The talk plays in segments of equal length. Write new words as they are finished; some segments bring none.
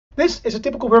This is a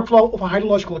typical workflow of a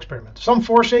hydrological experiment. Some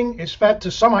forcing is fed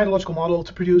to some hydrological model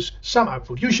to produce some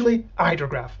output, usually a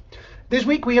hydrograph. This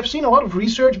week we have seen a lot of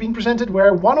research being presented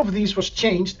where one of these was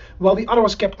changed while the other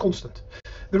was kept constant.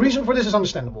 The reason for this is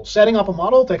understandable. Setting up a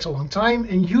model takes a long time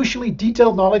and usually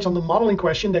detailed knowledge on the model in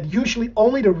question that usually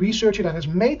only the researcher that has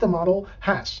made the model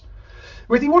has.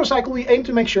 With eWaterCycle, we aim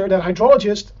to make sure that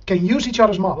hydrologists can use each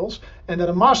other's models and that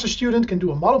a master student can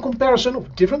do a model comparison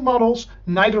of different models,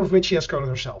 neither of which she has coded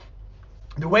herself.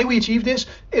 The way we achieve this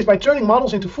is by turning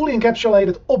models into fully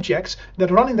encapsulated objects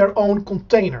that run in their own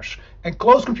containers and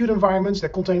closed compute environments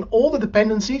that contain all the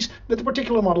dependencies that the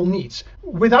particular model needs,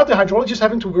 without the hydrologist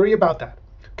having to worry about that.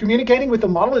 Communicating with the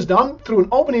model is done through an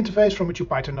open interface from a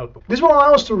Python notebook. This will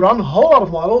allow us to run a whole lot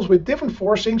of models with different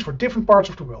forcings for different parts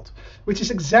of the world, which is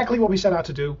exactly what we set out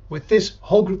to do with this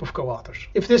whole group of co-authors.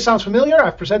 If this sounds familiar,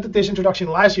 I've presented this introduction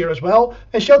last year as well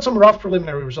and showed some rough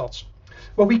preliminary results.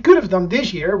 What we could have done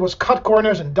this year was cut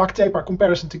corners and duct tape our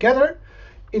comparison together.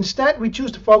 Instead, we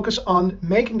choose to focus on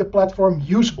making the platform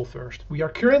usable first. We are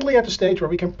currently at the stage where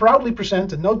we can proudly present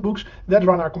the notebooks that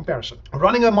run our comparison.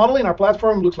 Running a model in our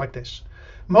platform looks like this.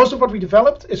 Most of what we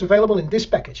developed is available in this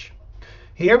package.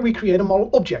 Here we create a model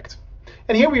object.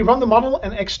 And here we run the model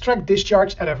and extract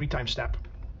discharge at every time step.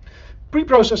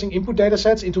 Pre-processing input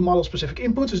datasets into model-specific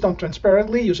inputs is done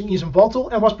transparently using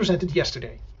EGU and was presented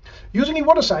yesterday. Using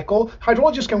eWaterCycle,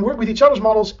 hydrologists can work with each other's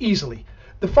models easily.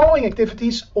 The following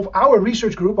activities of our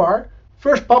research group are: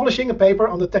 first, publishing a paper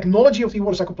on the technology of the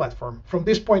eWaterCycle platform. From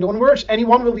this point onwards,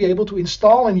 anyone will be able to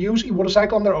install and use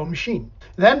eWaterCycle on their own machine.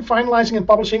 Then finalizing and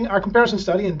publishing our comparison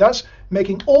study and thus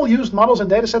making all used models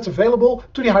and datasets available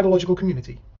to the hydrological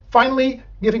community. Finally,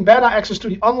 giving beta access to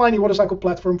the online eWaterCycle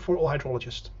platform for all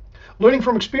hydrologists. Learning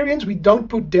from experience, we don't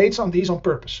put dates on these on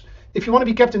purpose. If you want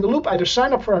to be kept in the loop, either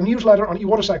sign up for our newsletter on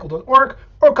eWaterCycle.org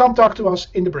or come talk to us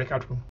in the breakout room.